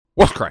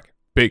What's cracking?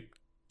 Big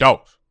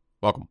dogs.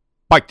 Welcome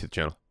back to the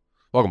channel.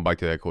 Welcome back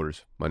to the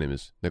headquarters. My name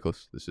is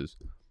Nicholas. This is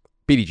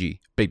BDG,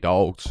 Big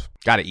Dogs.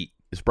 Gotta eat.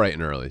 It's bright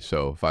and early,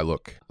 so if I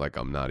look like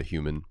I'm not a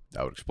human,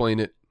 that would explain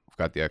it. I've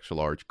got the extra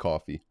large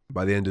coffee.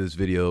 By the end of this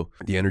video,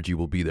 the energy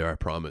will be there, I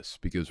promise,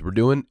 because we're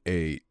doing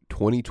a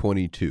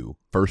 2022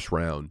 first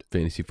round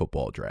fantasy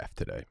football draft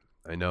today.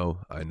 I know.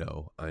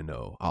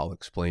 I'll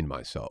explain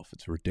myself.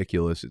 It's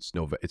ridiculous. It's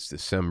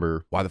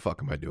December. Why the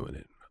fuck am I doing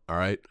it? All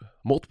right.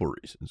 Multiple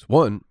reasons.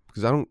 One,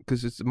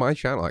 because it's my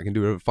channel. I can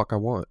do whatever the fuck I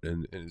want.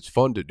 And it's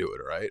fun to do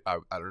it. All right. I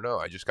don't know.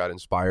 I just got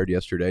inspired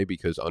yesterday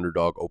because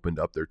Underdog opened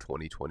up their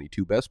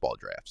 2022 best ball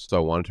drafts. So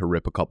I wanted to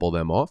rip a couple of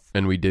them off.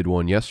 And we did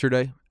one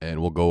yesterday. And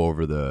we'll go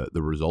over the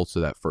results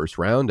of that first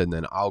round. And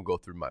then I'll go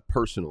through my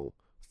personal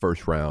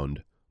first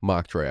round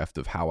mock draft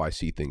of how I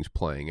see things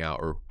playing out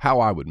or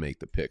how I would make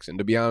the picks. And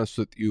to be honest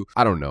with you,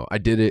 I don't know. I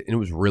did it and it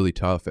was really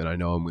tough. And I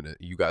know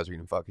you guys are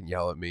going to fucking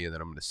yell at me and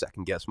then I'm going to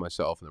second guess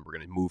myself and then we're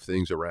going to move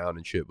things around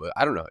and shit. But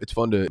I don't know. It's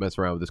fun to mess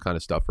around with this kind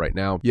of stuff right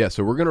now. Yeah.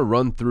 So we're going to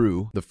run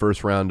through the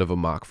first round of a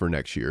mock for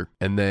next year.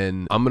 And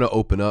then I'm going to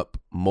open up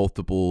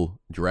multiple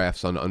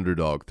drafts on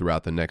Underdog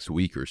throughout the next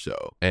week or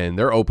so. And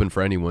they're open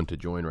for anyone to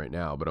join right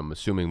now, but I'm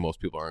assuming most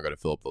people aren't going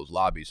to fill up those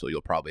lobbies. So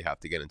you'll probably have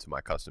to get into my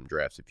custom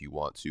drafts if you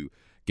want to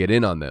get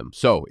in on them.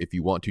 So if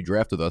you want to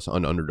draft with us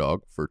on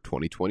Underdog for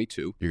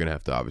 2022, you're going to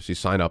have to obviously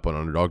sign up on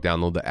Underdog,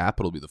 download the app.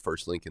 It'll be the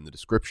first link in the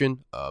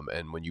description.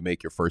 And when you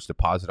make your first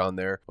deposit on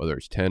there, whether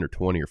it's 10 or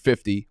 20 or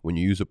 50, when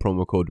you use the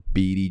promo code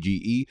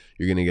BDGE,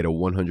 you're going to get a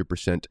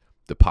 100%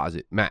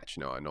 deposit match.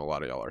 Now, I know a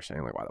lot of y'all are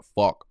saying, like, why the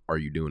fuck are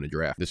you doing a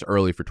draft this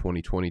early for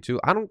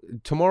 2022?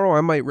 Tomorrow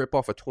I might rip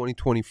off a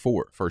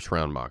 2024 first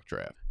round mock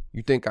draft.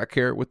 You think I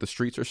care what the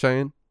streets are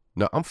saying?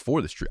 No, I'm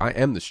for the street. I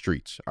am the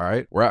streets, all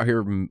right? We're out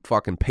here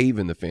fucking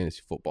paving the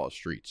fantasy football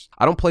streets.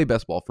 I don't play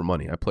best ball for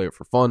money. I play it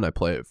for fun. I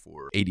play it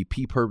for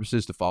ADP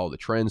purposes, to follow the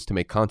trends, to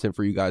make content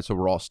for you guys so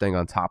we're all staying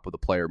on top of the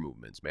player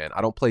movements, man.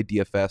 I don't play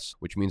DFS,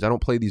 which means I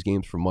don't play these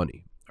games for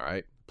money, all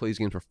right? I play these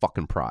games for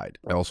fucking pride.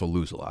 I also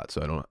lose a lot,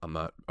 so I'm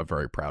not a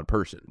very proud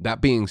person. That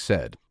being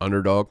said,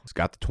 Underdog has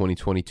got the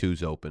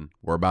 2022s open.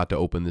 We're about to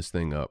open this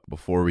thing up.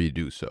 Before we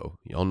do so,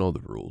 y'all know the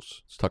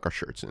rules. Let's tuck our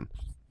shirts in.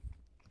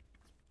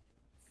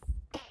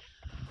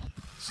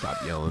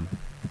 Stop yelling.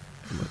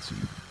 And let's see.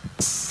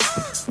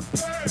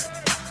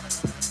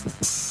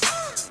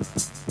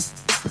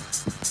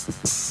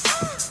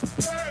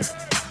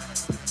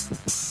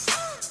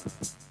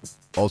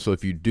 Also,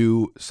 if you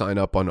do sign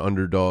up on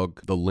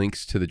Underdog, the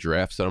links to the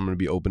drafts that I'm going to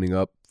be opening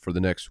up for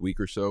the next week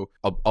or so,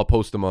 I'll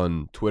post them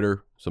on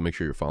Twitter, so make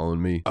sure you're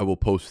following me. I will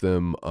post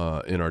them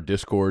in our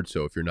Discord,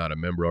 so if you're not a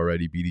member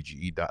already,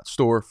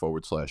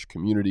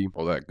 bdge.store/community,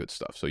 all that good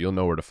stuff. So you'll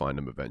know where to find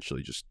them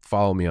eventually. Just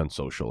follow me on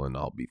social, and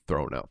I'll be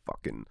throwing out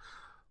fucking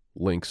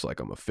links like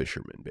I'm a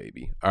fisherman,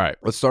 baby. All right,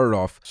 let's start it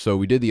off. So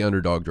we did the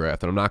Underdog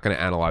draft, and I'm not going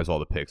to analyze all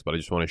the picks, but I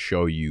just want to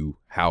show you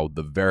how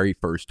the very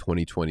first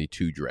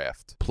 2022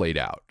 draft played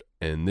out.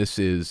 And this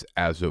is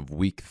as of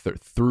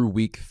through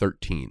week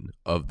 13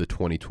 of the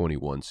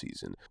 2021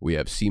 season. We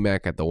have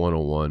C-Mac at the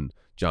 101,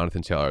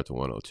 Jonathan Taylor at the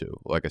 102.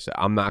 Like I said,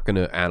 I'm not going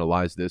to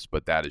analyze this,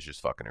 but that is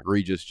just fucking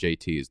egregious.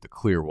 JT is the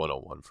clear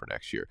 101 for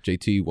next year.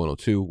 JT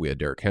 102, we had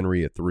Derrick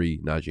Henry at 3,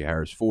 Najee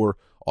Harris 4,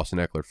 Austin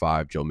Eckler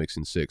 5, Joe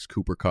Mixon 6,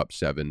 Cooper Kupp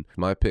 7.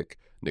 My pick,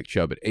 Nick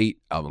Chubb at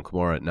 8, Alvin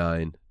Kamara at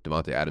 9,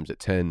 Devontae Adams at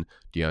 10,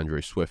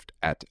 DeAndre Swift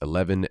at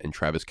 11, and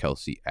Travis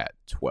Kelce at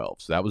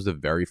 12. So that was the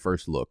very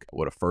first look at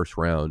what a first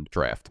round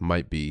draft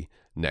might be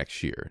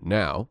next year.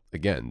 Now,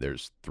 again,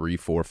 there's 3,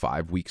 4,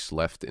 5 weeks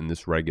left in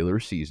this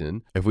regular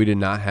season. If we did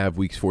not have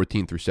weeks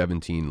 14 through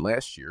 17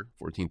 last year,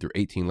 14 through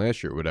 18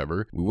 last year,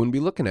 whatever, we wouldn't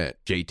be looking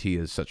at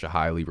JT as such a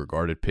highly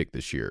regarded pick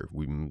this year.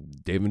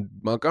 David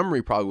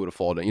Montgomery probably would have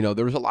fallen. You know,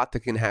 there was a lot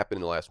that can happen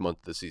in the last month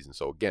of the season.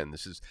 So again,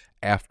 this is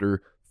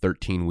after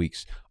 13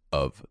 weeks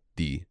of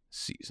the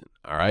season.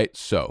 All right,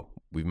 so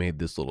we've made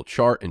this little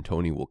chart, and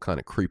Tony will kind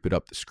of creep it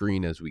up the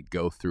screen as we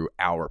go through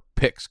our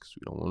picks because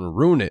we don't want to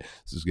ruin it.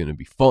 This is going to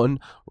be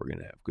fun. We're going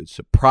to have good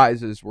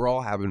surprises. We're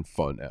all having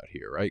fun out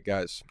here, right,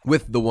 guys?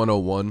 With the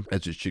 101,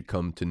 as it should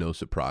come to no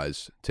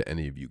surprise to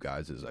any of you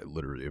guys, as I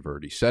literally have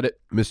already said it,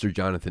 Mr.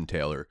 Jonathan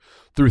Taylor,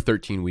 through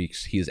 13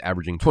 weeks, he is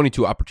averaging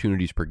 22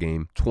 opportunities per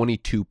game,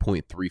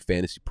 22.3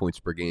 fantasy points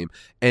per game,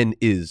 and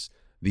is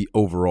the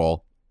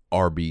overall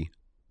RB1,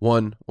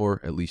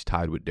 or at least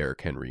tied with Derrick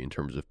Henry in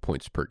terms of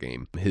points per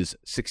game. His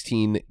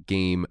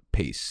 16-game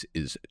pace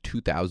is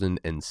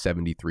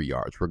 2,073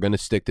 yards. We're going to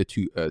stick to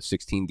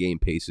 16-game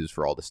paces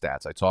for all the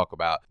stats I talk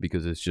about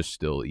because it's just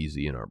still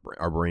easy in our brain.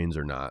 Our brains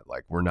are not,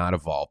 like, we're not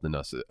evolved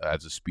enough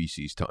as a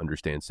species to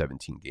understand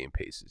 17-game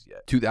paces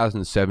yet.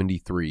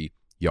 2,073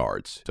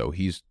 yards. So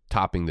he's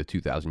topping the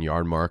 2,000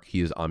 yard mark.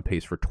 He is on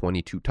pace for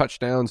 22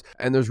 touchdowns.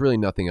 And there's really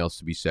nothing else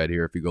to be said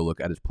here. If you go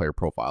look at his player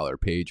profiler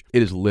page,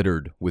 it is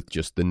littered with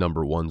just the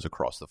number ones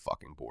across the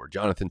fucking board.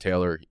 Jonathan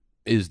Taylor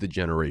is the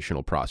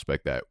generational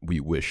prospect that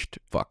we wished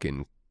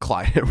fucking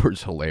Clyde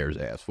Edwards-Hilaire's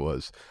ass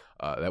was.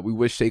 that we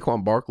wish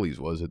Saquon Barkley's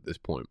was at this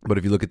point. But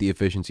if you look at the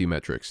efficiency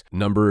metrics,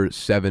 number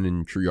 7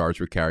 in true yards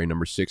per carry,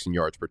 number 6 in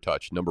yards per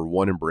touch, number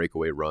 1 in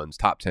breakaway runs,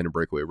 top 10 in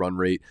breakaway run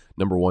rate,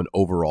 number 1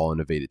 overall in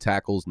evaded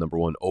tackles, number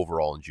 1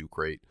 overall in juke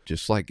rate.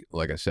 Just like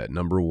I said,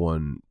 number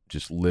 1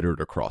 just littered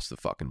across the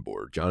fucking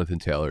board. Jonathan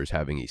Taylor is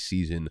having a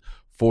season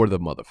for the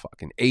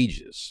motherfucking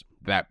ages.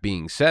 That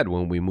being said,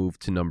 when we move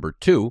to number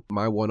 2,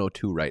 my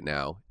 102 right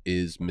now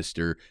is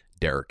Mr.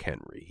 Derrick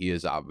Henry. He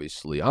is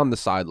obviously on the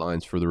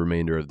sidelines for the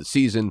remainder of the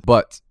season,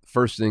 but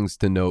first things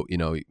to note,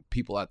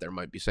 people out there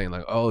might be saying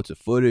like, oh, it's a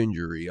foot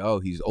injury. Oh,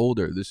 he's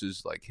older. This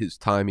is like his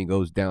time he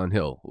goes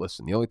downhill.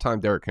 Listen, the only time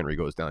Derrick Henry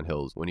goes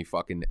downhill is when he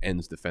fucking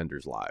ends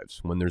defenders' lives,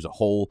 when there's a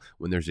hole,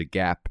 when there's a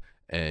gap,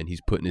 and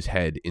he's putting his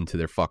head into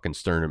their fucking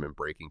sternum and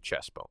breaking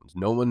chest bones.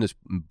 No one has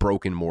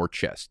broken more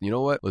chest. You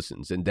know what?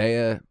 Listen,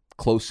 Zendaya,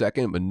 close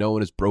second, but no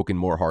one has broken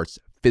more hearts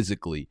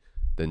physically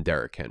than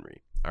Derrick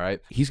Henry. All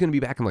right. He's going to be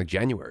back in like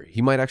January. He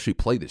might actually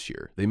play this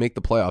year. They make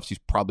the playoffs. He's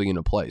probably going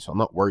to play. So I'm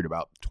not worried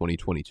about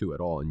 2022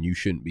 at all. And you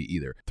shouldn't be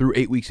either. Through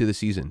 8 weeks of the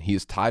season, he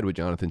is tied with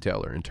Jonathan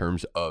Taylor in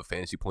terms of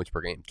fantasy points per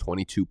game,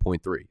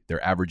 22.3.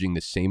 They're averaging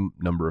the same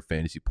number of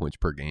fantasy points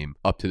per game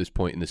up to this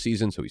point in the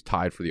season. So he's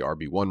tied for the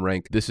RB1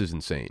 rank. This is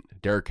insane.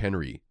 Derrick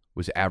Henry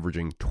was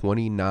averaging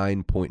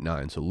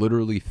 29.9. So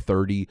literally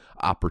 30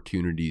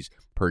 opportunities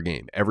per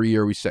game. Every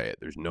year we say it.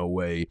 There's no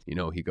way,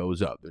 he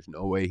goes up. There's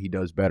no way he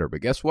does better.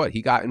 But guess what?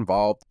 He got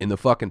involved in the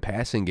fucking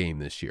passing game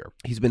this year.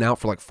 He's been out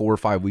for like 4 or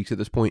 5 weeks at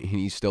this point, and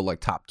he's still like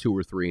top 2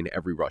 or 3 in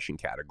every rushing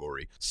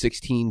category.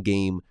 16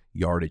 game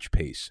yardage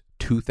pace,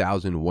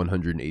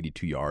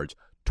 2,182 yards,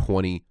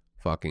 20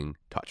 fucking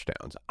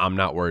touchdowns. I'm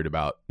not worried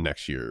about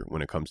next year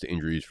when it comes to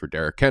injuries for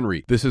Derrick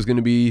Henry. This is going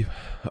to be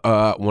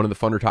one of the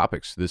funner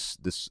topics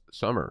this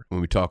summer when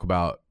we talk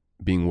about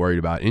being worried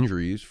about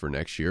injuries for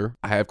next year.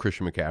 I have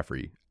Christian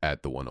McCaffrey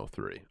at the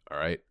 103. All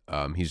right.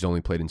 He's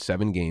only played in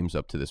 7 games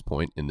up to this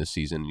point in this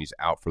season, and he's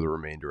out for the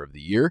remainder of the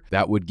year.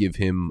 That would give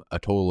him a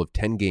total of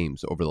 10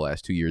 games over the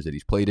last 2 years that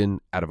he's played in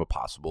out of a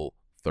possible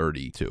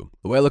 32.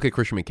 The way I look at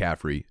Christian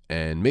McCaffrey,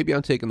 and maybe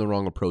I'm taking the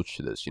wrong approach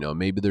to this,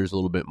 maybe there's a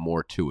little bit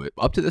more to it.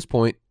 Up to this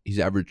point, he's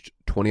averaged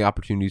 20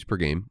 opportunities per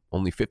game,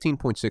 only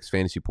 15.6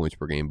 fantasy points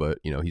per game, but,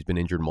 he's been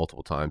injured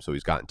multiple times, so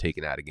he's gotten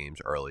taken out of games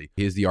early.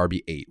 He is the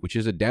RB8, which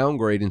is a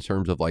downgrade in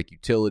terms of like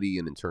utility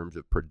and in terms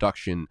of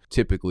production,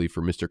 typically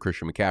for Mr.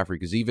 Christian McCaffrey,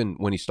 because even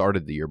when he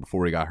started the year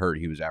before he got hurt,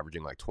 he was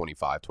averaging like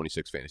 25,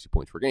 26 fantasy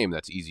points per game.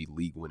 That's easy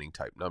league-winning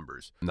type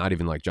numbers. Not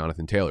even like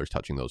Jonathan Taylor's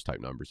touching those type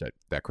numbers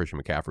that Christian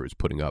McCaffrey was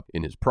putting up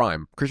in his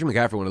prime. Christian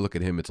McCaffrey, when I look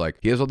at him, it's like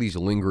he has all these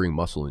lingering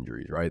muscle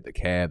injuries, right? The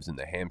calves and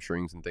the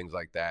hamstrings and things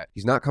like that.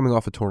 He's not coming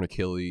off a torn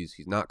Achilles.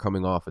 He's not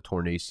coming off a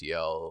torn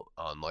ACL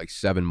on like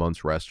 7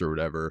 months rest or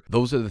whatever.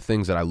 Those are the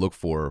things that I look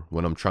for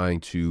when I'm trying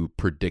to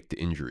predict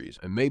injuries.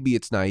 And maybe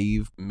it's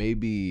naive.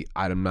 Maybe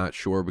I'm not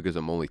sure because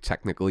I'm only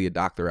technically a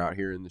doctor out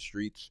here in the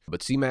streets.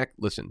 But C-Mac,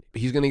 listen,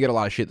 he's going to get a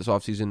lot of shit this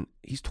offseason.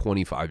 He's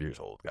 25 years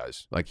old,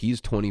 guys. Like,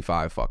 he's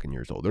 25 fucking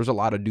years old. There's a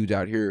lot of dudes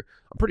out here.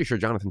 I'm pretty sure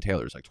Jonathan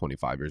Taylor is like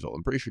 25 years old.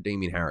 I'm pretty sure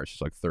Damian Harris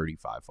is like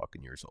 35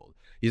 fucking years old.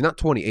 He's not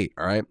 28,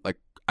 all right? Like,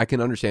 I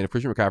can understand if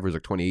Christian McCaffrey is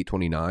like 28,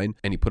 29,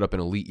 and he put up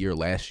an elite year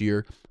last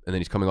year, and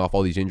then he's coming off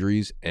all these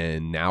injuries,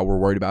 and now we're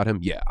worried about him.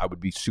 Yeah, I would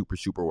be super,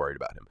 super worried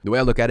about him. The way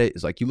I look at it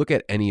is like you look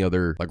at any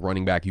other like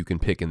running back you can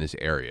pick in this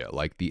area,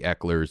 like the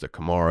Ecklers, the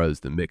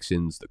Kamaras, the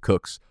Mixons, the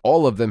Cooks.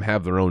 All of them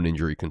have their own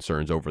injury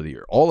concerns over the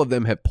year. All of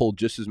them have pulled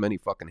just as many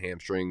fucking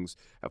hamstrings,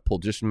 have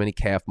pulled just as many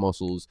calf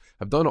muscles,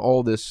 have done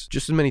all this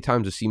just as many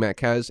times as C-Mac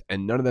has,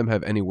 and none of them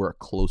have anywhere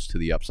close to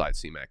the upside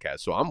C-Mac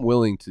has. So I'm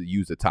willing to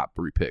use the top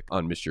 3 pick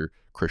on Mr.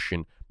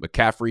 Christian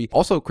McCaffrey.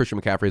 Also,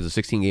 Christian McCaffrey has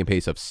a 16-game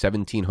pace of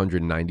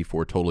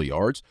 1,794 total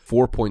yards,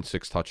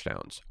 4.6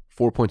 touchdowns.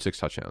 4.6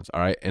 touchdowns,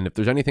 all right? And if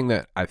there's anything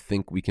that I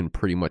think we can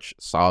pretty much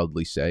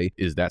solidly say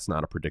is that's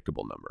not a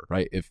predictable number,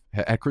 right? If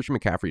had Christian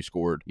McCaffrey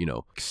scored,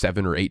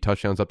 7 or 8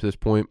 touchdowns up to this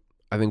point,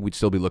 I think we'd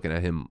still be looking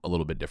at him a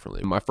little bit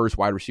differently. My first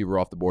wide receiver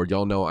off the board,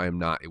 y'all know I am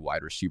not a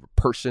wide receiver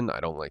person. I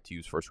don't like to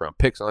use first round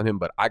picks on him,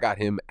 but I got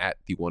him at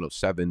the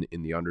 107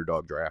 in the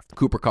underdog draft.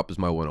 Cooper Kupp is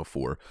my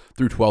 104.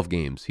 Through 12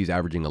 games, he's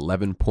averaging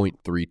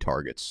 11.3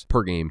 targets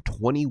per game,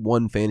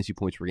 21 fantasy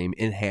points per game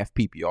in half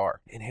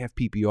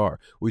PPR.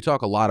 We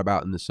talk a lot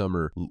about in the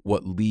summer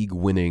what league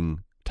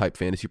winning type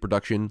fantasy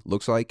production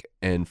looks like.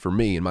 And for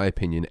me, in my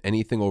opinion,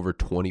 anything over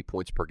 20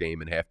 points per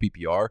game in half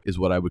PPR is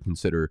what I would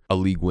consider a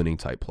league winning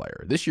type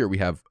player. This year we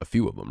have a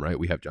few of them, right?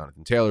 We have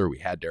Jonathan Taylor, we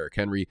had Derrick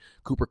Henry,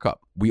 Cooper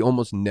Kupp. We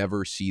almost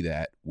never see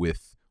that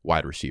with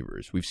wide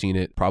receivers. We've seen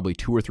it probably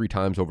 2 or 3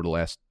 times over the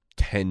last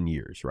 10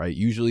 years, right?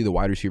 Usually the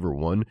wide receiver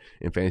 1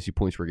 in fantasy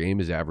points per game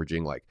is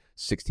averaging like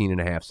 16.5,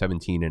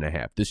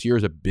 17.5. This year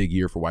is a big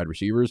year for wide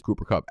receivers.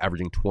 Cooper Kupp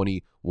averaging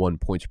 21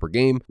 points per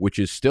game, which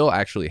is still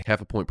actually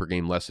half a point per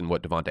game less than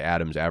what Devonta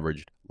Adams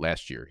averaged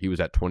last year. He was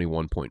at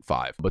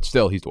 21.5, but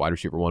still he's the wide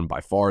receiver 1 by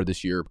far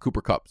this year.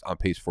 Cooper Kupp's on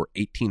pace for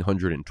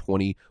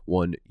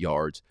 1,821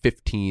 yards,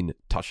 15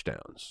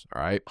 touchdowns,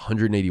 all right?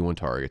 181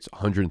 targets,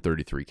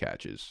 133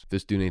 catches.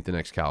 This dude ain't the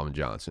next Calvin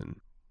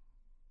Johnson.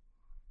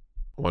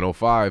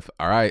 105.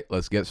 All right,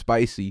 let's get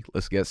spicy.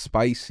 Let's get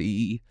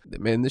spicy.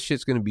 Man, this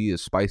shit's going to be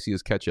as spicy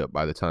as ketchup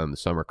by the time the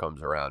summer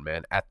comes around,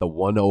 man. At the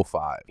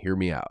 105, hear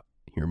me out.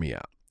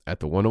 At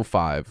the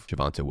 105,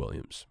 Javonte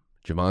Williams.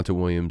 Javonte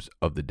Williams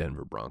of the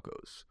Denver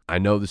Broncos. I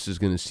know this is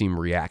going to seem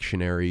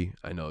reactionary.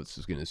 I know this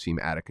is going to seem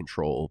out of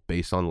control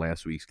based on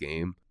last week's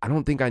game. I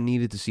don't think I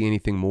needed to see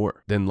anything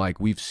more than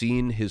we've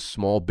seen his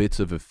small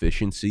bits of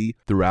efficiency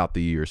throughout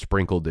the year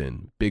sprinkled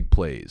in. Big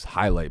plays,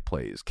 highlight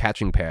plays,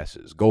 catching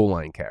passes, goal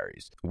line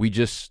carries. We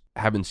just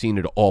haven't seen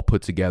it all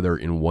put together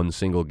in one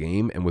single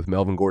game. And with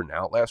Melvin Gordon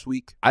out last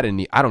week, I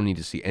don't need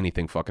to see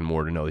anything fucking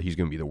more to know that he's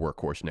going to be the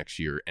workhorse next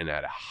year and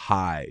at a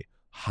high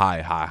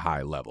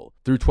level.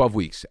 Through 12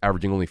 weeks,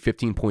 averaging only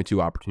 15.2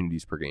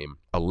 opportunities per game,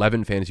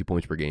 11 fantasy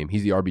points per game.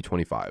 He's the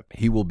RB25.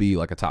 He will be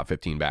a top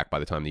 15 back by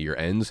the time the year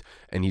ends,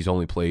 and he's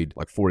only played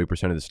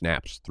 40% of the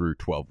snaps through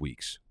 12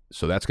 weeks.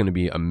 So that's going to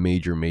be a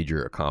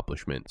major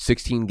accomplishment.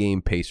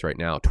 16-game pace right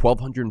now,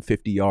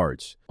 1,250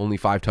 yards, only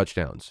 5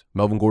 touchdowns.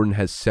 Melvin Gordon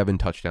has 7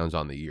 touchdowns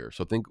on the year.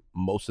 So think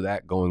most of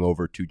that going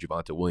over to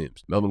Javonte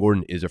Williams. Melvin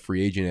Gordon is a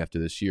free agent after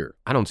this year.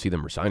 I don't see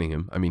them resigning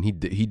him. I mean, he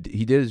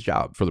did his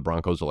job for the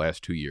Broncos the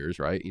last 2 years,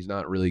 right? He's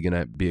not really going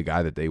to be a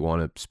guy that they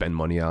want to spend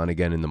money on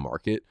again in the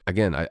market.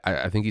 Again,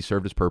 I think he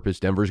served his purpose.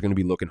 Denver's going to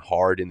be looking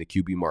hard in the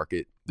QB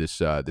market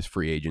this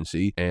free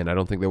agency, and I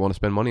don't think they want to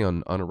spend money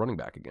on a running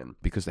back again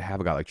because they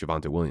have a guy like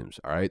Javonte Williams.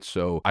 All right,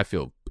 so I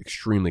feel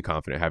extremely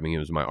confident having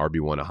him as my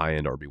RB1, a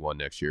high-end RB1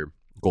 next year.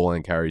 Goal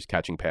line carries,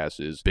 catching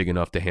passes, big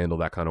enough to handle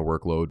that kind of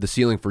workload. The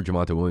ceiling for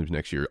Javonte Williams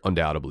next year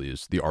undoubtedly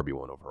is the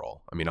RB1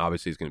 overall. I mean,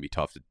 obviously it's going to be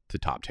tough to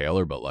top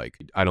Taylor, but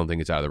I don't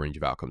think it's out of the range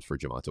of outcomes for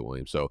Javonte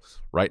Williams. So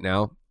right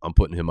now, I'm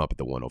putting him up at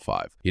the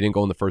 105. He didn't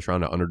go in the first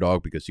round of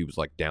underdog because he was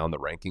down the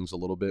rankings a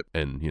little bit.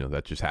 And,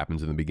 that just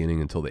happens in the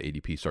beginning until the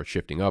ADP starts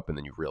shifting up. And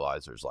then you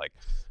realize there's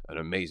an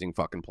amazing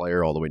fucking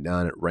player all the way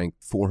down at rank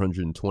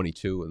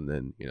 422. And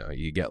then,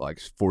 you get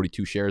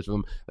 42 shares of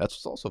him. That's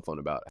what's also fun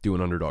about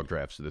doing underdog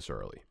drafts this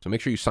early. So make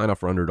sure you sign up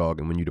for underdog.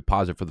 And when you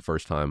deposit for the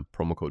first time,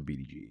 promo code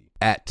BDG.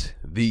 At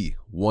the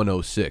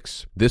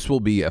 106, this will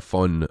be a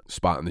fun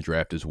spot in the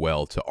draft as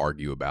well to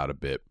argue about a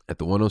bit. At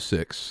the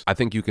 106, I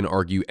think you can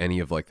argue any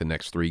of the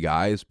next 3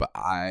 guys, but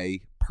I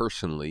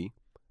personally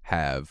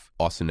have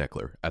Austin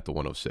Ekeler at the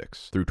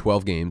 106. Through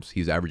 12 games,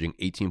 he's averaging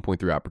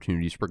 18.3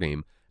 opportunities per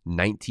game,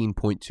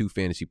 19.2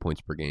 fantasy points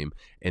per game,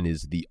 and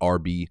is the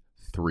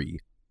RB3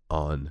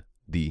 on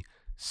the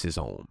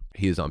season.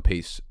 He is on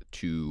pace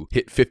to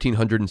hit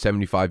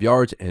 1,575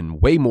 yards and,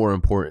 way more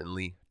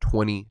importantly,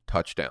 20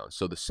 touchdowns.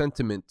 So the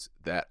sentiment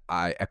that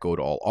I echoed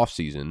all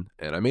offseason,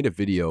 and I made a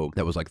video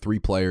that was 3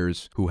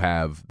 players who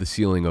have the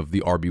ceiling of the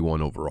RB1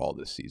 overall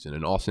this season.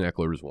 And Austin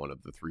Ekeler is one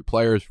of the 3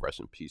 players. Rest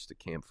in peace to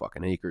Cam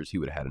fucking Akers. He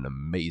would have had an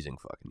amazing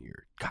fucking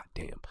year. God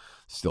damn.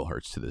 Still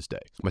hurts to this day.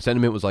 My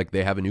sentiment was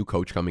they have a new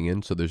coach coming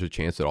in, so there's a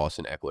chance that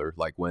Austin Ekeler,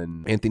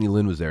 when Anthony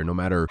Lynn was there, no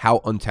matter how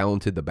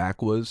untalented the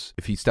back was,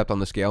 if he stepped on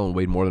the scale and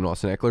weighed more than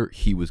Austin Ekeler,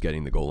 he was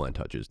getting the goal line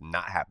touches.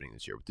 Not happening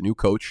this year. With the new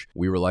coach,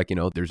 we were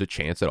there's a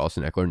chance that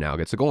Austin Ekeler now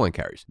gets the goal line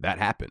carries. That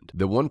happened.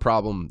 The one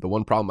problem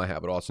I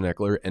have with Austin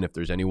Ekeler, and if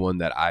there's anyone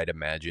that I'd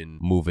imagine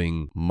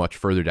moving much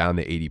further down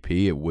the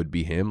ADP, it would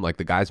be him.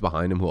 The guys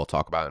behind him, who I'll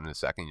talk about in a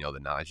second, the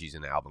Najees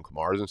and the Alvin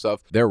Kamaras and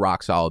stuff, they're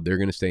rock solid. They're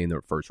going to stay in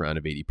the first round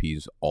of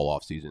ADPs all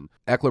offseason.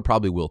 Ekeler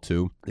probably will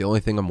too. The only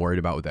thing I'm worried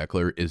about with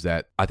Ekeler is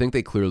that I think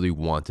they clearly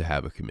want to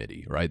have a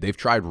committee, right? They've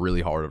tried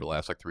really hard over the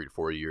last 3 to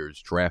 4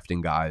 years,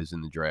 drafting guys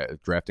in the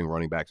draft, drafting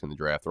running backs in the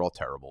draft. They're all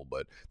terrible,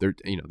 but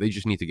they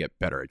just need to get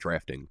better at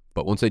drafting.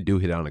 But once they do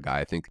hit on a guy,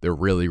 I think they're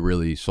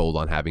really sold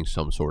on having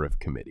some sort of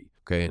committee.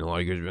 Okay, and a lot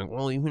of you guys are like,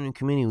 well, even in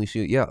committee, we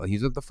see it. Yeah,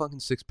 he's at the fucking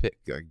 6th pick.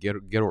 Get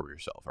over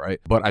yourself, right?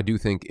 But I do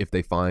think if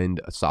they find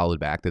a solid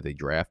back that they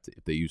draft,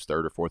 if they use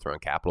 3rd or 4th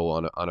round capital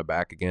on a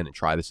back again and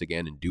try this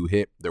again and do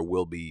hit, there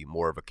will be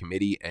more of a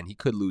committee, and he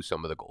could lose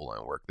some of the goal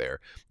line work there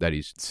that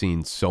he's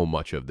seen so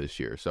much of this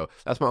year. So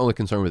that's my only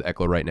concern with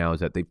Ekeler right now,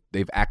 is that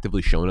they've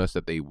actively shown us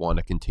that they want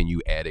to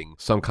continue adding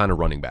some kind of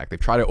running back. They've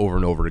tried it over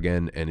and over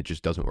again, and it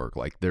just doesn't work.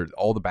 They're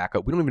all the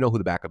backup. We don't even know who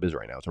the backup is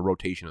right now. It's a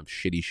rotation of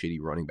shitty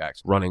running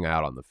backs running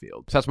out on the field.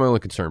 So that's my only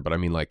concern. But I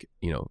mean,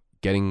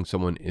 getting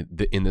someone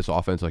in this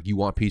offense, you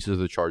want pieces of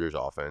the Chargers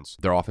offense.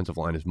 Their offensive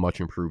line is much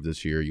improved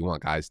this year. You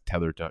want guys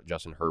tethered to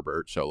Justin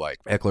Herbert. So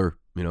Ekeler,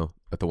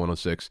 at the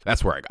 106,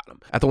 that's where I got him.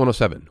 At the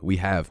 107, we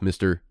have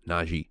Mr.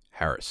 Najee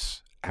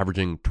Harris,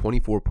 averaging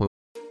 24 points.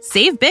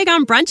 Save big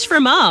on brunch for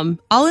mom,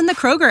 all in the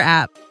Kroger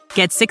app.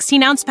 Get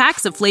 16-ounce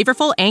packs of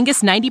flavorful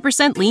Angus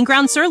 90% lean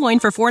ground sirloin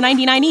for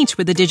 $4.99 each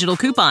with a digital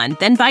coupon.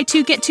 Then buy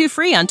 2, get 2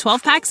 free on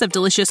 12 packs of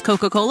delicious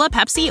Coca-Cola,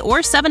 Pepsi, or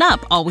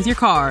 7-Up, all with your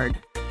card.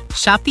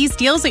 Shop these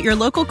deals at your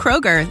local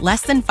Kroger,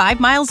 less than 5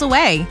 miles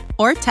away.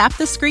 Or tap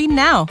the screen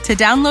now to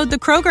download the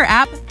Kroger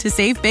app to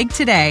save big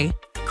today.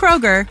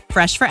 Kroger,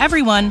 fresh for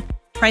everyone.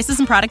 Prices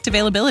and product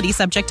availability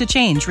subject to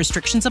change.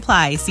 Restrictions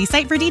apply. See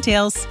site for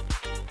details.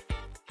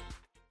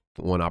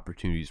 1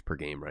 opportunities per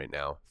game right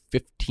now.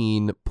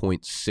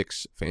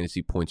 15.6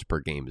 fantasy points per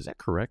game. Is that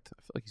correct?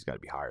 I feel like he's got to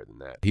be higher than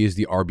that. He is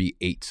the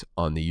RB8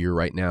 on the year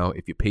right now.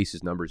 If you pace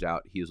his numbers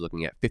out, he is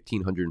looking at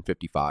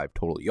 1,555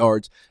 total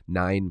yards,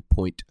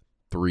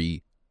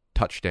 9.3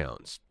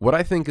 touchdowns. What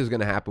I think is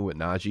going to happen with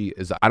Najee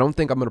is I don't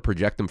think I'm going to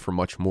project him for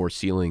much more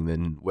ceiling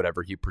than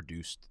whatever he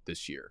produced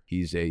this year.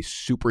 He's a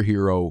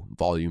superhero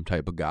volume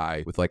type of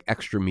guy with like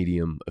extra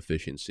medium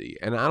efficiency.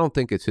 And I don't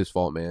think it's his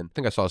fault, man. I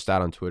think I saw a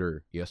stat on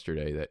Twitter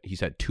yesterday that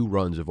he's had 2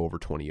 runs of over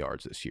 20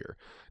 yards this year.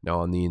 Now,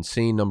 on the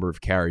insane number of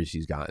carries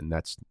he's gotten,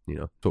 that's,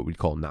 what we'd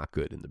call not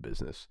good in the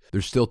business.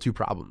 There's still 2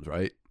 problems,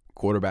 right?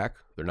 Quarterback,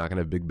 they're not going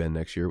to have Big Ben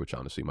next year, which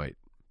honestly might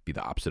be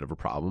the opposite of a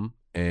problem.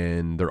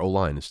 And their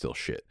O-line is still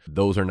shit.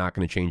 Those are not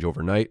going to change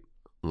overnight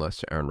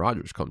unless Aaron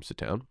Rodgers comes to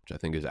town, which I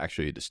think is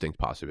actually a distinct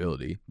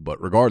possibility. But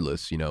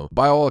regardless,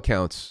 by all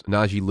accounts,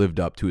 Najee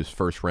lived up to his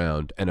first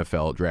round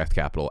NFL draft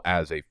capital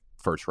as a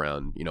first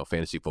round,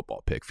 fantasy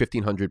football pick.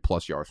 1,500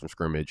 plus yards from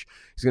scrimmage.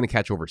 He's going to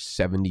catch over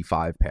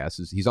 75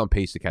 passes. He's on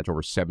pace to catch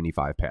over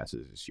 75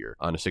 passes this year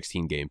on a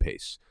 16-game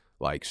pace.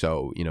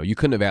 You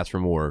couldn't have asked for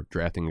more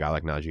drafting a guy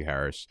like Najee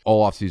Harris.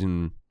 All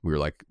offseason, we were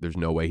like, there's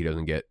no way he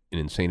doesn't get an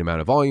insane amount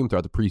of volume.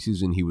 Throughout the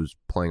preseason, he was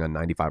playing on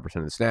 95%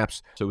 of the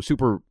snaps. So it was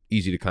super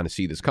easy to kind of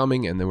see this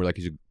coming. And then we're like,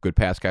 he's a good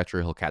pass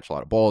catcher. He'll catch a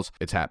lot of balls.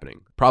 It's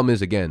happening. Problem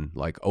is, again,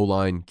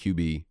 O-line,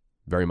 QB,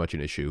 very much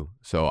an issue.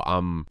 So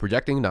I'm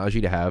projecting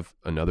Najee to have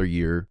another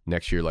year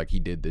next year like he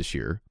did this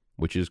year,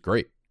 which is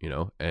great,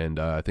 And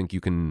I think you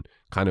can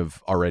kind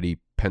of already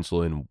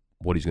pencil in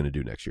what he's going to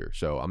do next year.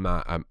 So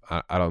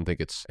I don't think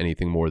it's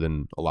anything more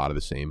than a lot of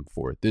the same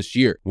for this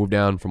year. Move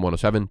down from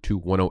 107 to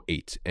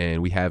 108,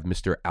 and we have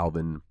Mr.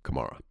 Alvin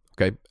Kamara.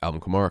 Okay,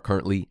 Alvin Kamara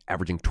currently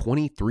averaging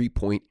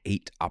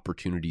 23.8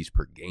 opportunities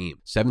per game,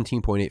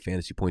 17.8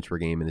 fantasy points per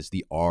game, and is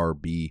the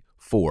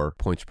RB4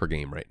 points per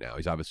game right now.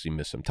 He's obviously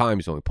missed some time.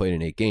 He's only played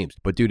in 8 games.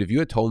 But dude, if you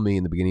had told me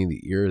in the beginning of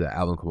the year that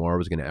Alvin Kamara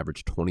was going to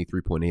average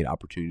 23.8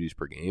 opportunities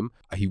per game,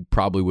 he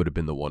probably would have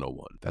been the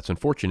 101. That's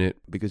unfortunate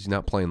because he's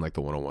not playing like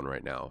the 101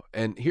 right now.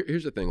 And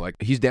here's the thing,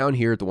 he's down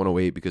here at the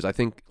 108 because I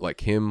think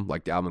like him,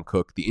 like Dalvin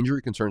Cook, the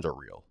injury concerns are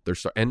real.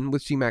 And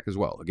with C-Mac as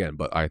well, again,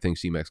 but I think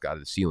C-Mac's got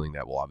a ceiling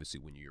that will obviously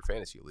win you your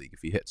fantasy league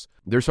if he hits.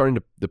 They're starting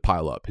to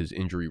pile up his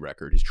injury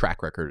record, his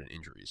track record in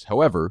injuries.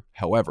 However,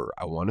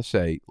 I want to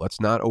say,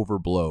 let's not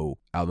overblow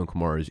Alvin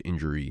Kamara's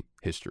injury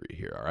history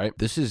here, all right?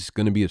 This is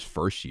going to be his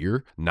first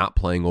year not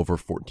playing over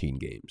 14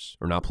 games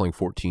or not playing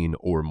 14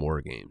 or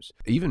more games.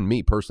 Even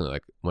me personally,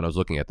 when I was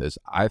looking at this,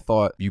 I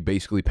thought you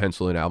basically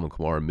pencil in Alvin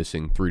Kamara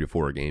missing 3 to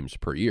 4 games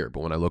per year. But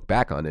when I look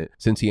back on it,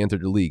 since he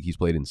entered the league, he's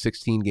played in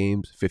 16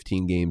 games,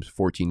 15 games,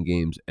 14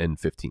 games, and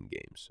 15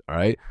 games, all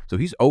right? So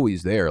he's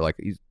always there.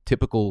 He's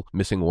typical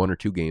missing 1 or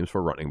 2 games for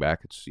a running back.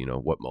 It's,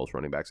 what most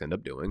running backs end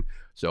up doing.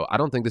 So I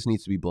don't think this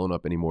needs to be blown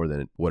up any more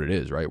than what it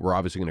is, right? We're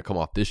obviously going to come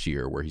off this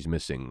year where he's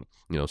missing,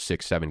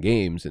 6-7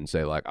 games and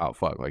say oh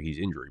fuck, he's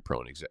injury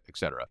prone,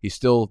 etc. He's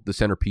still the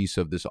centerpiece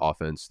of this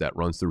offense that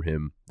runs through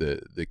him.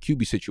 The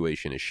QB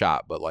situation is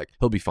shot, but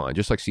he'll be fine.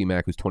 Just like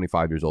C-Mac, who's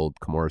 25 years old,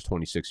 Kamara's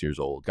 26 years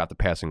old, got the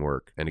passing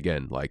work. And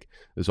again,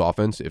 this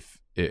offense, if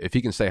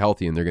he can stay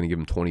healthy and they're going to give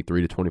him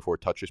 23 to 24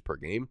 touches per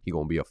game, he's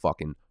going to be a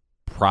fucking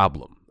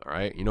problem. All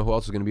right. You know who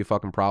else is going to be a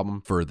fucking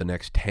problem for the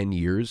next 10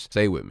 years?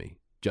 Say with me.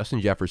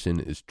 Justin Jefferson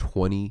is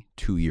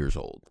 22 years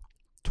old.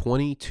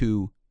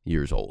 22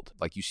 years old.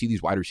 You see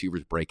these wide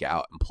receivers break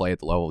out and play at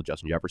the level of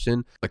Justin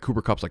Jefferson.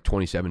 Cooper Kupp's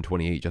 27,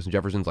 28. Justin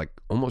Jefferson's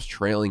almost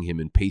trailing him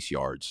in pace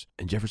yards.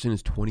 And Jefferson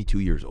is 22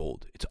 years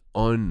old. It's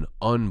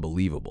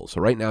unbelievable. So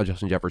right now,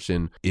 Justin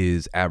Jefferson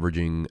is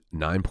averaging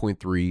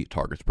 9.3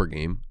 targets per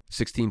game,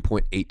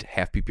 16.8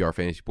 half PPR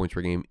fantasy points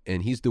per game,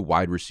 and he's the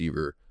wide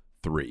receiver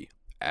 3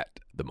 at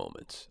the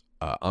moment.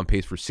 On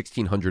pace for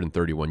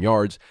 1,631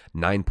 yards,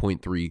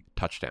 9.3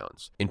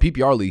 touchdowns. In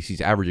PPR leagues, he's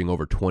averaging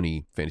over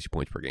 20 fantasy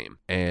points per game.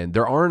 And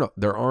there aren't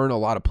a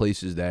lot of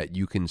places that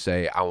you can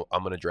say, I'm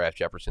going to draft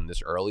Jefferson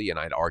this early, and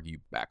I'd argue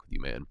back with you,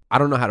 man. I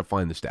don't know how to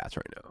find the stats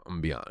right now. I'm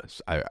going to be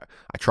honest. I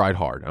tried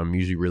hard. I'm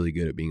usually really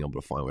good at being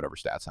able to find whatever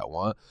stats I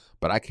want,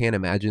 but I can't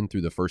imagine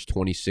through the first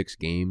 26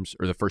 games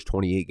or the first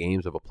 28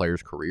 games of a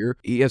player's career,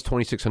 he has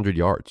 2,600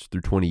 yards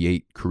through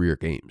 28 career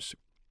games.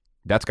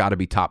 That's got to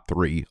be top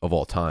 3 of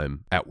all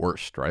time at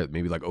worst, right?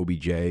 Maybe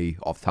OBJ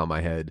off the top of my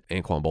head.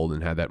 Anquan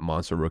Bolden had that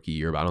monster rookie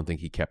year, but I don't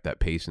think he kept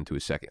that pace into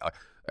his second.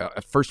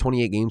 First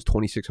 28 games,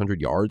 2,600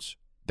 yards.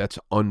 That's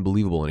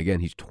unbelievable. And again,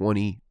 he's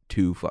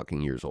 22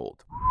 fucking years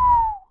old.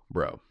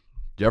 Bro,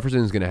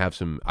 Jefferson's going to have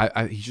some,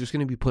 he's just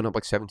going to be putting up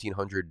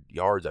 1,700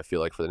 yards, I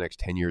feel for the next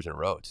 10 years in a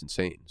row. It's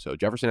insane. So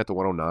Jefferson at the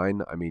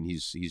 109,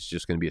 he's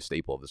just going to be a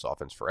staple of this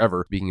offense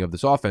forever. Speaking of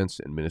this offense,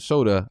 in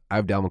Minnesota, I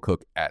have Dalvin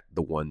Cook at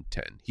the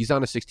 110. He's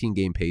on a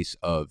 16-game pace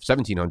of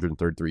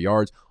 1,733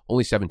 yards,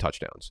 only 7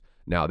 touchdowns.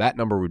 Now, that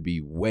number would be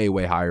way,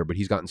 way higher, but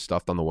he's gotten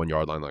stuffed on the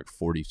 1-yard line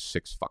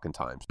 46 fucking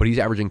times. But he's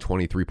averaging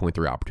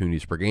 23.3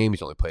 opportunities per game.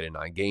 He's only played in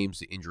 9 games.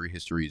 The injury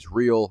history is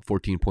real.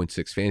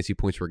 14.6 fantasy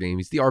points per game.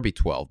 He's the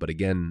RB12, but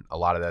again, a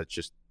lot of that's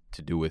just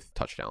to do with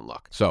touchdown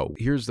luck. So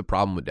here's the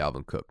problem with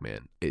Dalvin Cook,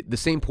 man. The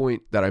same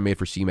point that I made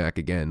for C-Mac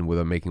again, with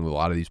I'm making with a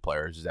lot of these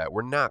players, is that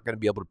we're not going to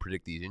be able to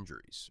predict these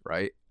injuries,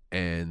 right?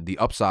 And the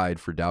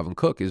upside for Dalvin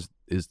Cook is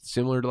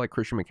similar to like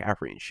Christian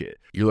McCaffrey and shit.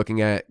 You're looking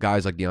at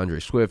guys like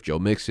DeAndre Swift, Joe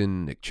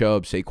Mixon, Nick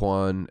Chubb,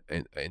 Saquon,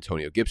 and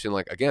Antonio Gibson,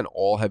 like, again,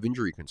 all have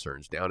injury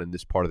concerns down in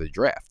this part of the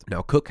draft.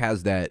 Now, Cook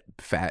has that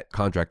fat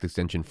contract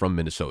extension from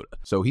Minnesota,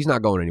 so he's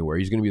not going anywhere.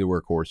 He's going to be the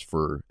workhorse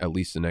for at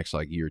least the next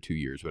like year, 2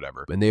 years,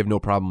 whatever. And they have no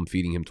problem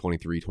feeding him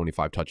 23,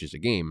 25 touches a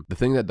game. The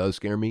thing that does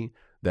scare me,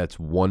 that's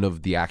one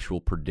of the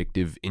actual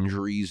predictive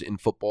injuries in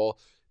football,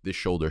 this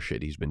shoulder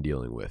shit he's been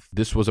dealing with.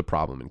 This was a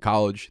problem in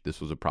college.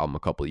 This was a problem a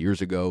couple of years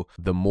ago.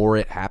 The more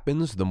it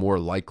happens, the more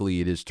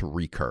likely it is to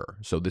recur.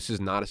 So this is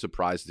not a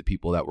surprise to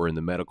people that were in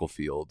the medical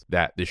field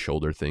that this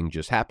shoulder thing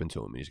just happened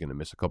to him and he's going to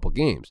miss a couple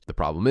games. The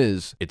problem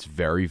is it's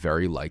very,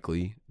 very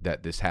likely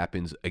that this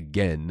happens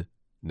again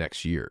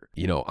next year.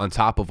 You know, on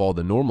top of all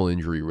the normal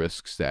injury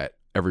risks that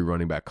every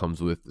running back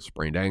comes with, the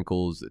sprained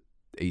ankles, the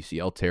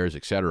ACL tears,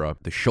 etc.,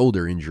 the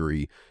shoulder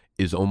injury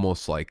is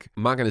almost like,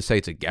 I'm not going to say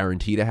it's a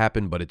guarantee to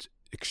happen, but it's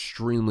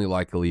extremely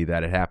likely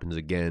that it happens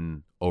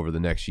again over the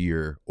next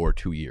year or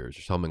 2 years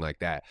or something like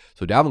that.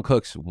 So Dalvin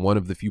Cook's one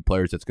of the few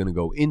players that's going to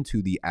go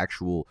into the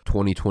actual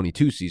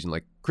 2022 season.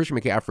 Like Christian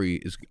McCaffrey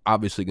is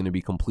obviously going to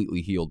be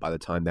completely healed by the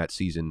time that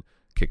season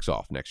kicks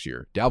off next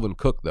year. Dalvin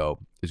Cook, though,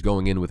 is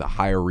going in with a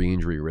higher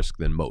re-injury risk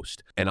than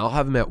most. And I'll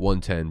have him at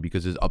 110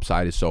 because his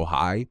upside is so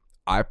high.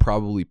 I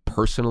probably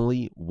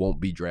personally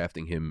won't be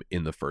drafting him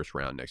in the first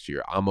round next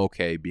year. I'm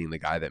okay being the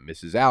guy that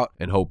misses out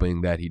and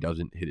hoping that he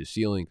doesn't hit his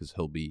ceiling because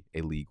he'll be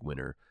a league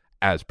winner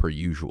as per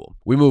usual.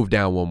 We move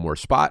down one more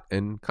spot,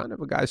 and kind of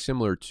a guy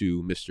similar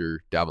to Mr.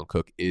 Dalvin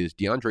Cook is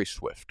DeAndre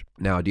Swift.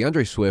 Now,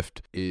 DeAndre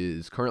Swift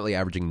is currently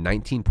averaging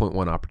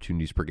 19.1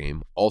 opportunities per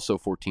game, also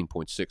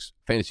 14.6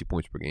 fantasy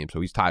points per game, so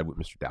he's tied with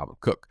Mr. Dalvin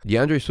Cook.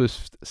 DeAndre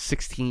Swift's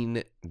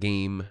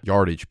 16-game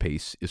yardage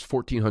pace is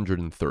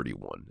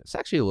 1,431. It's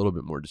actually a little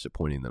bit more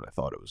disappointing than I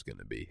thought it was going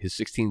to be. His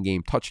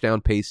 16-game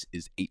touchdown pace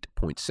is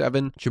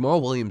 8.7. Jamal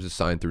Williams is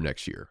signed through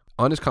next year.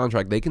 On his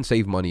contract, they can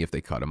save money if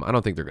they cut him. I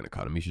don't think they're going to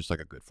cut him. He's just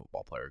like a good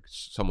football player,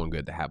 someone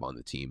good to have on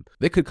the team.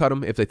 They could cut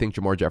him if they think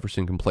Jamar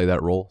Jefferson can play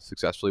that role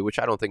successfully, which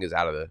I don't think is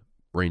out of the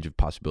range of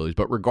possibilities.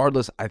 But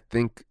regardless, I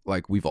think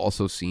like we've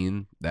also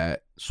seen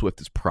that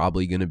Swift is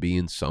probably going to be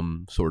in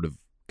some sort of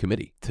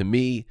committee. To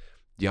me,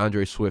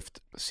 DeAndre Swift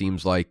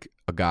seems like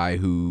a guy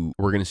who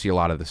we're going to see a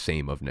lot of the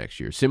same of next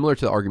year. Similar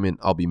to the argument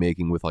I'll be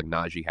making with like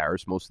Najee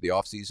Harris most of the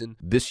offseason.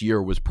 This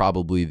year was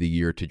probably the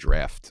year to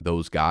draft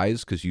those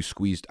guys because you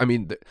squeezed. I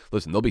mean,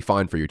 listen, they'll be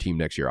fine for your team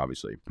next year,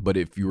 obviously. But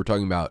if you were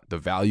talking about the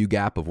value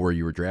gap of where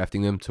you were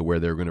drafting them to where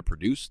they're going to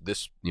produce,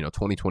 this,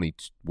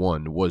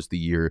 2021 was the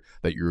year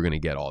that you were going to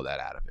get all that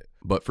out of it.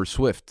 But for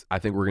Swift, I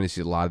think we're going to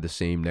see a lot of the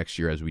same next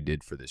year as we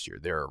did for this year.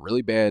 They're a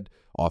really bad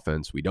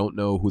offense. We don't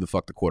know who the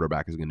fuck the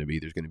quarterback is going to be.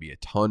 There's going to be a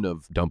ton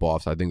of dump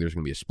offs. I think there's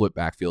going to be a split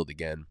backfield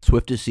again.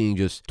 Swift is seeing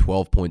just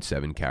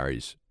 12.7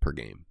 carries per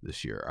game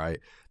this year. All right.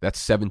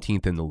 That's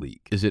 17th in the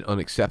league. Is it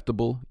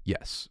unacceptable?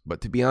 Yes.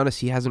 But to be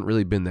honest, he hasn't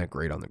really been that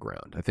great on the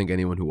ground. I think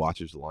anyone who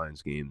watches the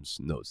Lions games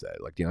knows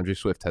that. Like DeAndre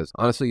Swift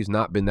he's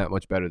not been that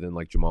much better than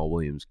like Jamal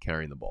Williams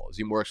carrying the ball. Is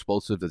he more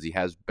explosive? Does he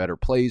has better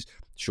plays?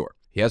 Sure.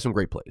 He has some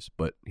great plays,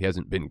 but he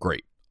hasn't been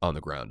great on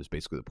the ground is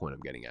basically the point I'm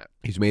getting at.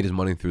 He's made his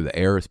money through the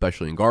air,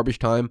 especially in garbage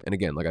time. And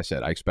again, like I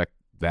said, I expect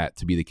that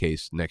to be the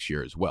case next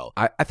year as well.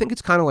 I think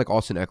it's kind of like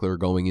Austin Eckler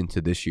going into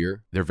this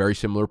year. They're very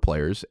similar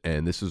players,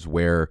 and this is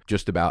where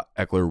just about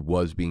Eckler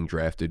was being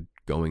drafted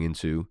going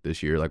into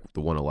this year, like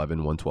the 111,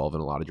 112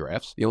 in a lot of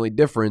drafts. The only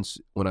difference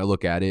when I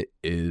look at it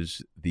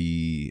is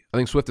I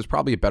think Swift is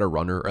probably a better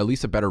runner, or at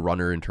least a better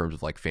runner in terms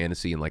of like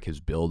fantasy and like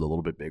his build a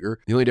little bit bigger.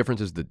 The only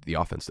difference is the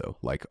offense though.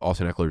 Like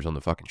Austin Eckler's on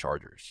the fucking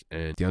Chargers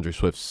and DeAndre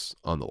Swift's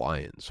on the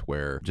Lions,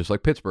 where just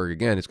like Pittsburgh,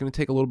 again, it's going to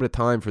take a little bit of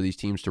time for these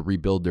teams to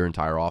rebuild their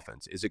entire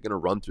offense. Is it going to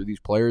run through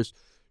these players?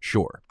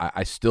 Sure.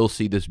 I still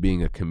see this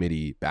being a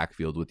committee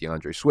backfield with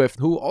DeAndre Swift,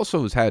 who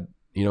also has had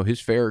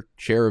his fair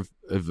share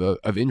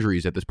of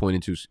injuries at this point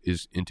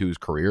into his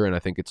career. And I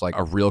think it's like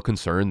a real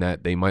concern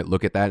that they might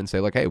look at that and say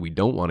like, hey, we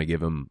don't want to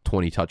give him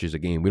 20 touches a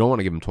game. We don't want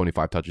to give him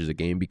 25 touches a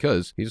game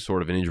because he's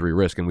sort of an injury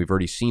risk. And we've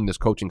already seen this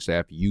coaching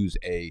staff use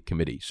a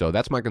committee. So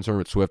that's my concern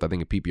with Swift. I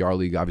think a PPR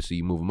league, obviously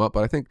you move him up,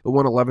 but I think the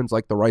 111 is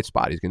like the right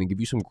spot. He's going to give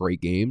you some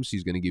great games.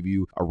 He's going to give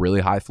you a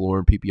really high floor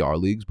in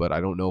PPR leagues, but I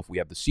don't know if we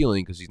have the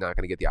ceiling because he's not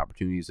going to get the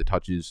opportunities, the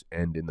touches,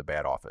 and in the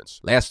bad offense.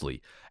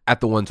 Lastly, at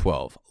the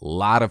 112, a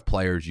lot of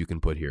players you can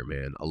put here,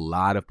 man. A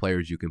lot of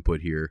players you can put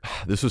here.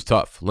 This was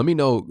tough. Let me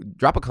know.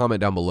 Drop a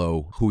comment down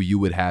below who you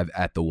would have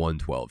at the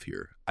 112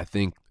 here. I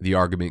think the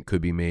argument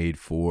could be made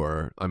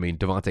for,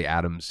 Devontae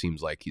Adams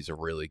seems like he's a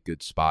really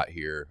good spot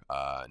here.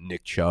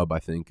 Nick Chubb, I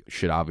think,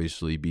 should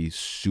obviously be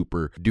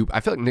super dupe.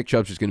 I feel like Nick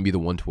Chubb's just going to be the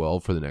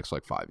 112 for the next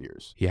 5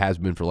 years. He has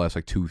been for the last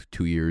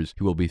two years.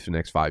 He will be for the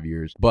next 5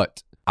 years.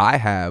 But I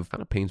have,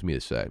 kind of pains me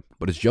to say,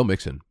 but it's Joe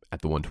Mixon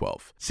at the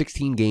 112.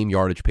 16-game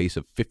yardage pace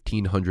of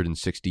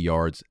 1,560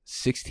 yards,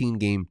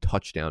 16-game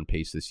touchdown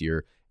pace this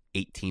year,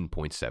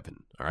 18.7.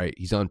 All right.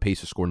 He's on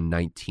pace to score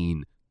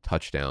 19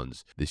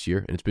 touchdowns this year,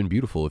 and it's been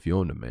beautiful if you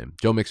owned him, man.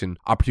 Joe Mixon,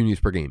 opportunities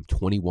per game,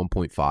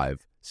 21.5,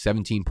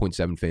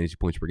 17.7 fantasy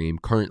points per game,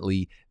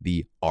 currently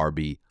the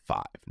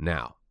RB5.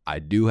 Now, I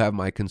do have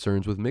my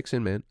concerns with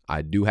Mixon, man.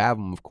 I do have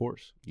them, of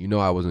course. You know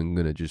I wasn't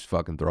going to just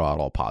fucking throw out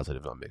all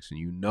positives on Mixon.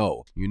 You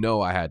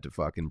know I had to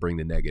fucking bring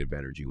the negative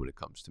energy when it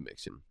comes to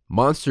Mixon.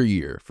 Monster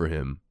year for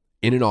him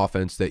in an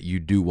offense that you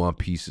do want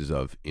pieces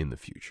of in the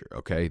future,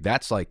 okay?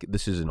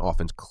 This is an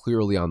offense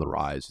clearly on the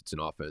rise. It's an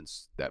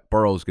offense that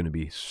Burrow is going to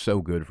be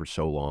so good for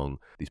so long.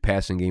 These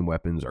passing game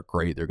weapons are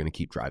great. They're going to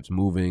keep drives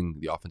moving.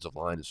 The offensive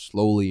line is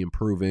slowly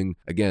improving.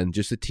 Again,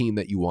 just a team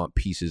that you want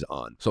pieces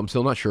on. So I'm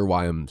still not sure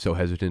why I'm so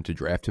hesitant to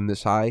draft him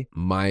this high.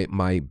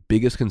 My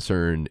biggest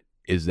concern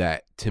is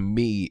that, to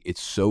me,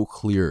 it's so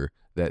clear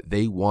that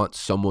they want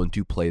someone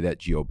to play that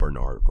Gio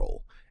Bernard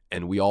role.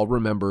 And we all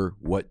remember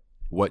what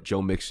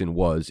Joe Mixon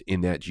was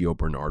in that Gio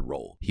Bernard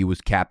role. He was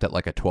capped at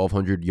like a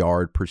 1,200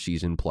 yard per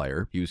season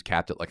player. He was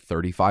capped at like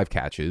 35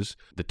 catches.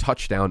 The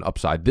touchdown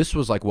upside, this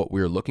was like what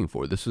we were looking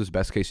for. This was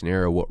best case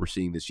scenario, what we're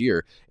seeing this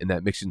year, and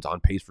that Mixon's on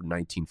pace for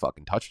 19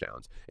 fucking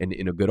touchdowns. And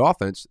in a good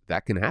offense,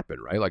 that can happen,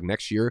 right? Like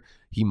next year,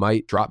 he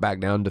might drop back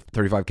down to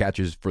 35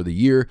 catches for the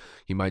year.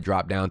 He might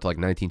drop down to like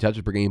 19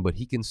 touches per game, but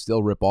he can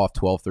still rip off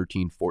 12,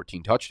 13,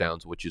 14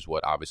 touchdowns, which is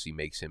what obviously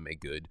makes him a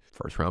good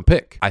first round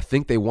pick. I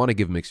think they want to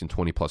give Mixon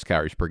 20 plus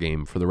carries per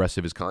game for the rest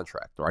of his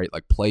contract, right?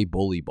 Like play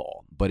bully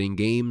ball. But in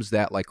games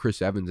that like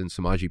Chris Evans and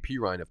Samaje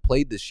Perine have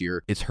played this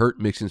year, it's hurt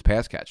Mixon's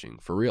pass catching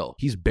for real.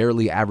 He's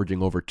barely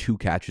averaging over 2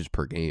 catches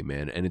per game,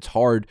 man. And it's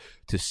hard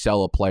to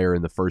sell a player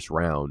in the first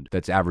round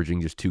that's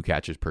averaging just 2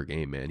 catches per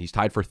game, man. He's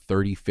tied for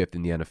 35th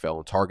in the NFL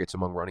in targets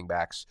among running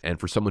backs. And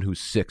for someone who's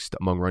 6th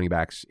among running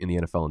backs in the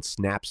NFL in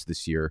snaps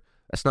this year,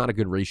 that's not a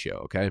good ratio,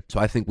 okay? So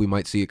I think we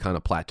might see it kind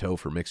of plateau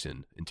for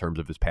Mixon in terms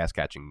of his pass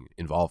catching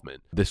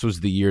involvement. This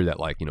was the year that,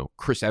 like, you know,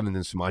 Chris Evans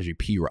and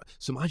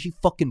Samaje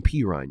fucking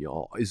Perine,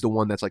 y'all, is the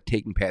one that's like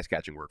taking pass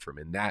catching work from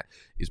him. And that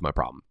is my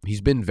problem.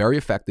 He's been very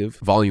effective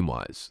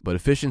volume-wise, but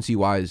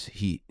efficiency-wise,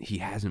 he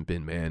hasn't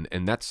been, man.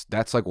 And that's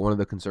like one of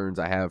the concerns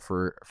I have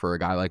for a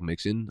guy like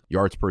Mixon.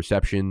 Yards per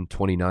reception,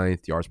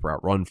 29th. Yards per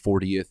out run,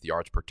 40th.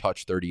 Yards per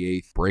touch,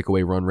 38th.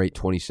 Breakaway run rate,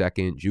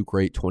 22nd. Juke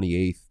rate,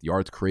 28th.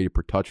 Yards created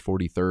per touch,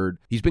 43rd.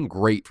 He's been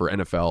great for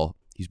NFL.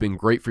 He's been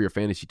great for your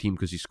fantasy team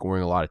because he's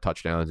scoring a lot of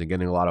touchdowns and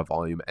getting a lot of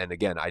volume. And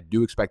again, I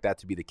do expect that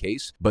to be the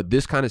case. But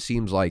this kind of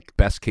seems like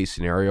best case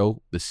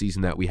scenario, the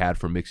season that we had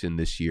for Mixon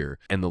this year.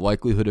 And the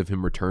likelihood of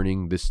him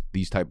returning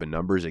these type of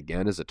numbers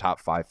again as a top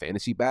 5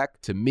 fantasy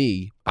back, to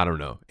me, I don't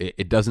know.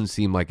 It doesn't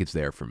seem like it's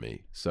there for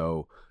me.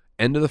 So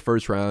end of the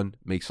first round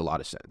makes a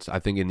lot of sense. I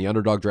think in the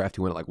underdog draft,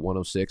 he went at like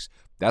 106.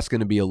 That's going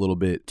to be a little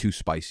bit too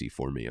spicy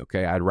for me,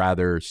 okay? I'd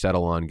rather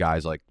settle on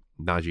guys like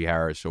Najee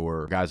Harris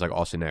or guys like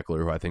Austin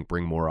Eckler, who I think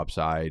bring more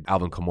upside.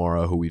 Alvin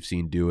Kamara, who we've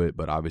seen do it,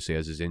 but obviously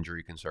has his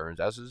injury concerns,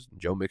 as is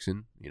Joe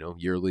Mixon. You know,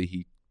 yearly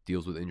he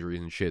deals with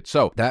injuries and shit.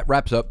 So that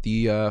wraps up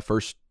the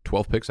first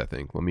 12 picks, I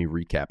think. Let me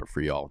recap it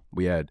for y'all.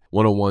 We had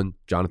 101,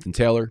 Jonathan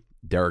Taylor,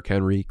 Derrick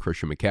Henry,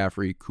 Christian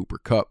McCaffrey, Cooper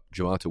Kupp,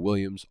 Javonte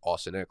Williams,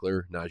 Austin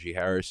Eckler, Najee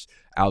Harris,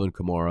 Alvin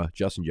Kamara,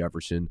 Justin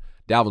Jefferson,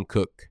 Dalvin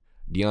Cook,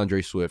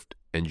 DeAndre Swift,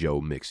 and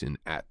Joe Mixon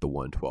at the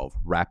 112,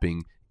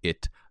 wrapping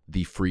it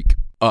the freak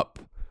up.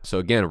 So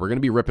again, we're going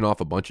to be ripping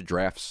off a bunch of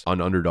drafts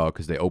on Underdog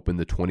because they opened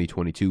the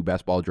 2022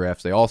 best ball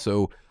drafts. They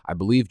also, I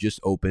believe, just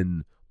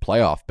opened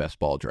playoff best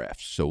ball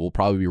drafts. So we'll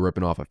probably be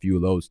ripping off a few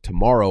of those.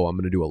 Tomorrow, I'm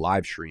going to do a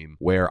live stream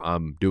where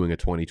I'm doing a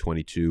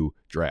 2022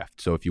 draft.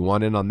 So if you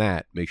want in on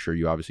that, make sure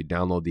you obviously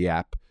download the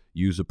app.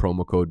 Use the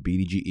promo code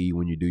BDGE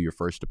when you do your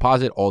first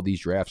deposit. All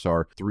these drafts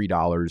are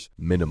 $3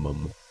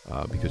 minimum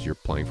because you're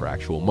playing for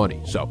actual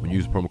money. So when you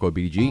use the promo code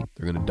BDG,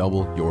 they're going to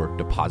double your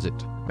deposit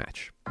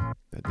match.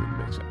 That didn't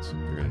make sense.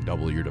 They're going to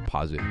double your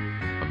deposit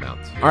amount.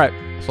 All right,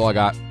 that's all I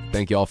got.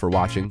 Thank you all for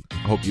watching. I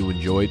hope you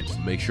enjoyed.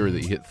 Make sure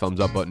that you hit the thumbs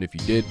up button if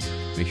you did.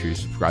 Make sure you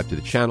subscribe to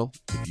the channel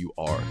if you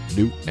are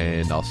new.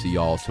 And I'll see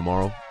y'all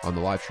tomorrow on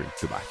the live stream.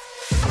 Goodbye.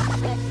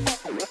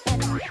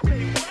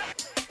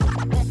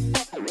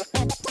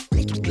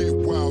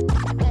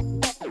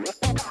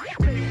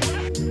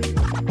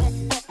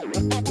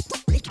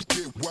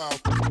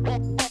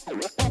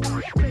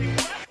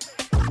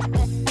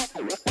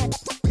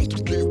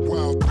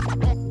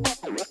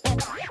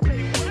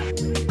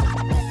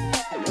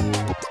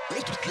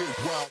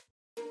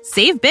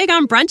 Save big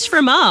on brunch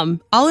for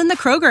mom, all in the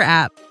Kroger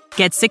app.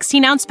 Get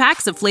 16-ounce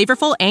packs of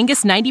flavorful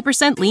Angus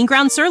 90% lean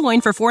ground sirloin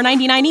for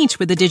 $4.99 each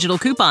with a digital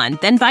coupon.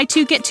 Then buy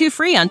 2, get 2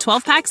 free on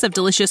 12 packs of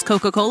delicious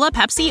Coca-Cola,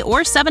 Pepsi, or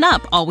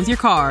 7-Up, all with your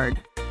card.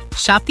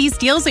 Shop these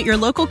deals at your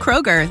local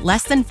Kroger,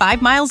 less than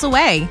 5 miles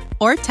away.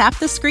 Or tap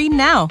the screen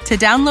now to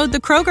download the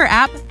Kroger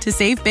app to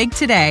save big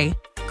today.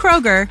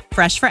 Kroger,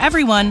 fresh for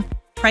everyone.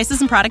 Prices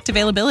and product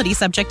availability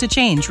subject to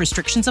change.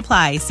 Restrictions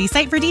apply. See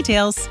site for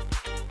details.